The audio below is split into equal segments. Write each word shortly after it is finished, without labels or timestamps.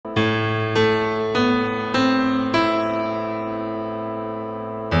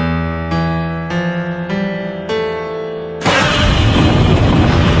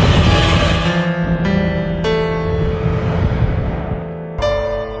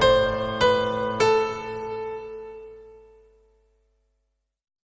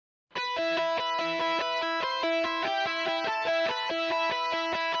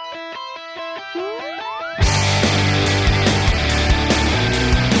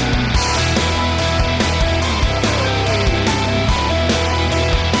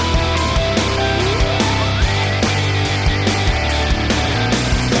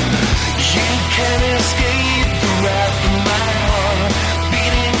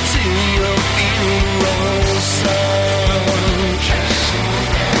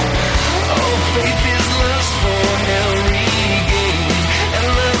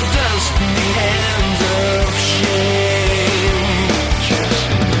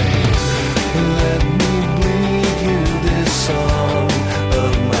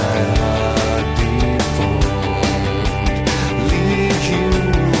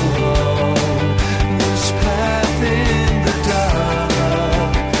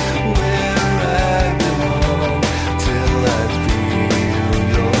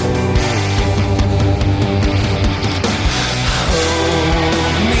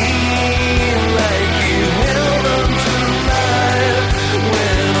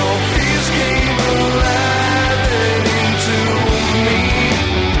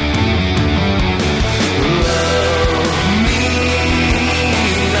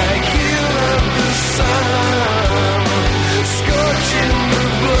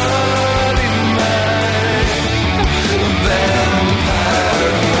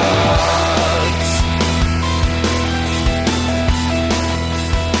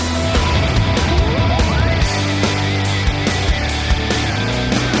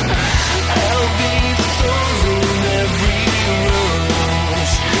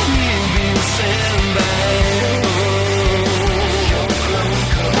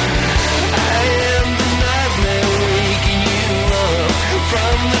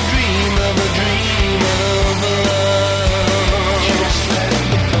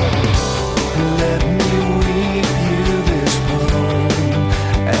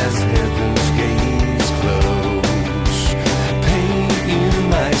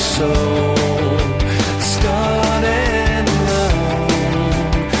soul. Starting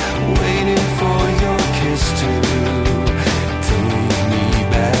alone, waiting for your kiss to take me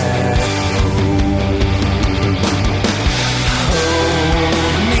back home.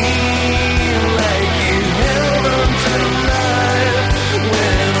 Hold me like you held on to life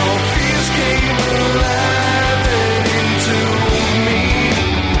when all fears came alive and into me.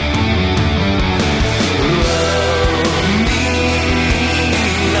 Love me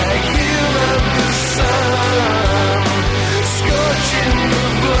like you love the sun, scorching the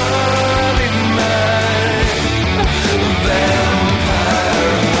blood in my vampire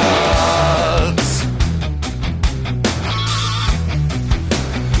heart.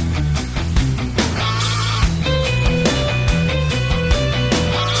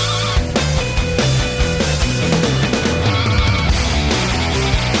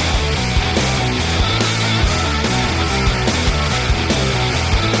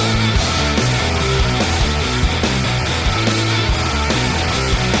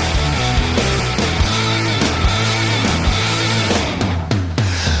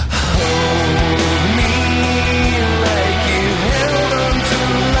 Hold me like you held on to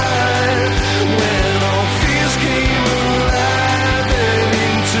life when all fears came alive and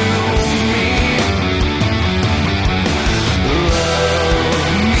into me.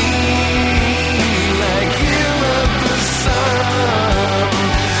 Love me like you love the sun,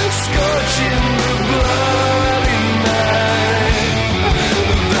 scorching the blood in my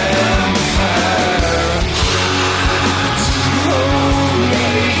vampire heart. Hold me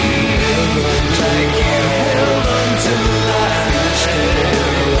like you held on to life and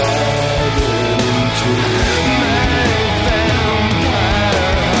into my vampire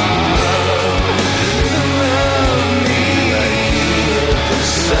heart. Love me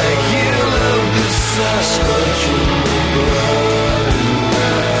like you love the sun, scorching the blood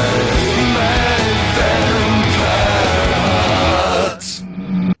in my vampire heart.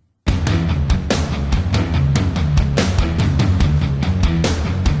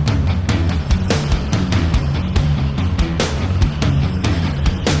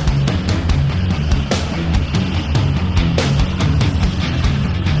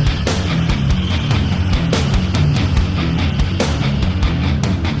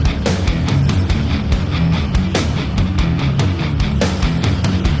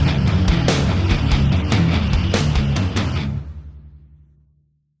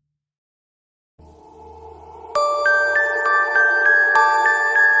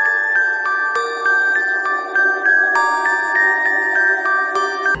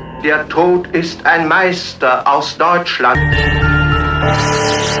 Der Tod ist ein Meister aus Deutschland.